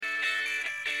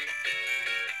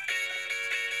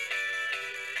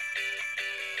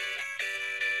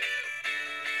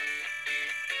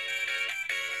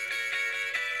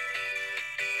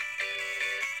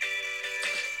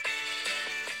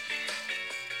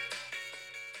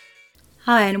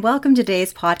Hi, and welcome to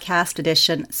today's podcast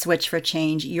edition, Switch for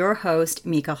Change, your host,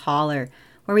 Mika Haller,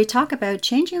 where we talk about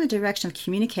changing the direction of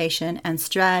communication and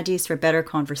strategies for better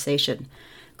conversation.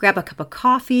 Grab a cup of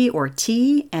coffee or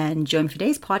tea and join me for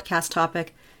today's podcast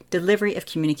topic, delivery of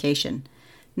communication.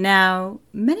 Now,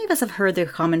 many of us have heard the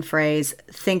common phrase,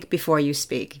 think before you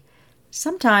speak.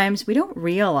 Sometimes we don't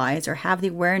realize or have the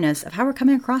awareness of how we're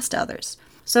coming across to others.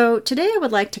 So today I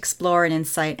would like to explore an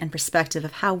insight and perspective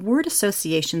of how word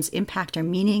associations impact our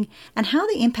meaning and how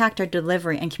they impact our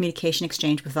delivery and communication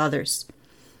exchange with others.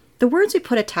 The words we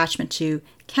put attachment to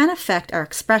can affect our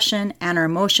expression and our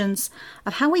emotions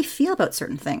of how we feel about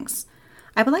certain things.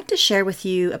 I would like to share with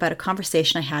you about a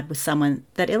conversation I had with someone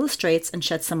that illustrates and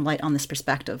sheds some light on this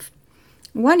perspective.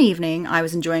 One evening, I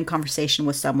was enjoying conversation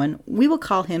with someone. We will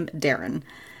call him Darren.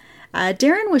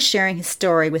 Darren was sharing his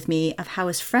story with me of how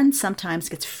his friend sometimes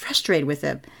gets frustrated with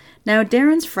him. Now,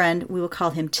 Darren's friend, we will call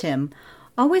him Tim,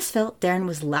 always felt Darren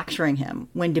was lecturing him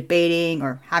when debating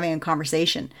or having a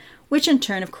conversation, which in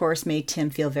turn, of course, made Tim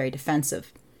feel very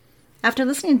defensive. After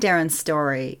listening to Darren's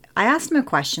story, I asked him a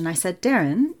question. I said,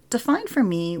 Darren, define for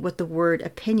me what the word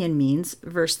opinion means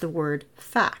versus the word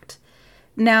fact.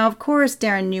 Now, of course,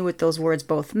 Darren knew what those words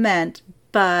both meant,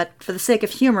 but for the sake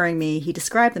of humoring me, he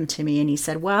described them to me and he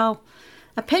said, well,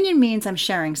 opinion means I'm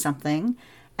sharing something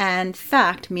and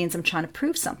fact means I'm trying to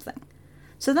prove something.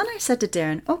 So then I said to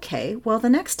Darren, okay, well, the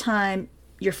next time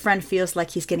your friend feels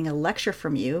like he's getting a lecture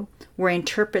from you where he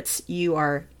interprets you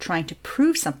are trying to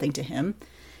prove something to him,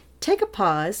 take a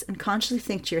pause and consciously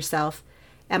think to yourself,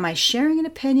 am I sharing an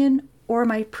opinion or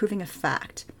am I proving a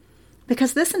fact?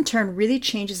 Because this in turn really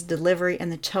changes the delivery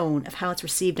and the tone of how it's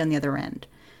received on the other end.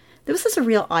 This was a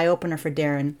real eye-opener for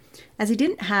Darren, as he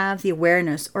didn't have the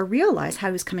awareness or realize how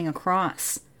he was coming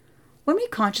across. When we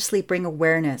consciously bring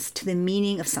awareness to the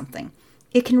meaning of something,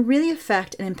 it can really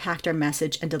affect and impact our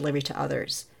message and delivery to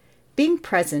others. Being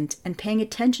present and paying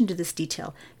attention to this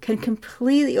detail can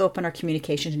completely open our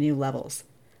communication to new levels.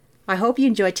 I hope you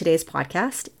enjoyed today's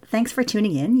podcast. Thanks for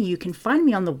tuning in. You can find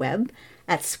me on the web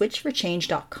at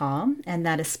switchforchange.com, and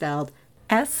that is spelled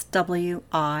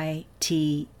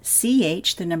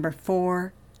SWITCH, the number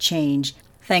 4, change.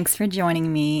 Thanks for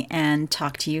joining me and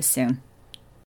talk to you soon.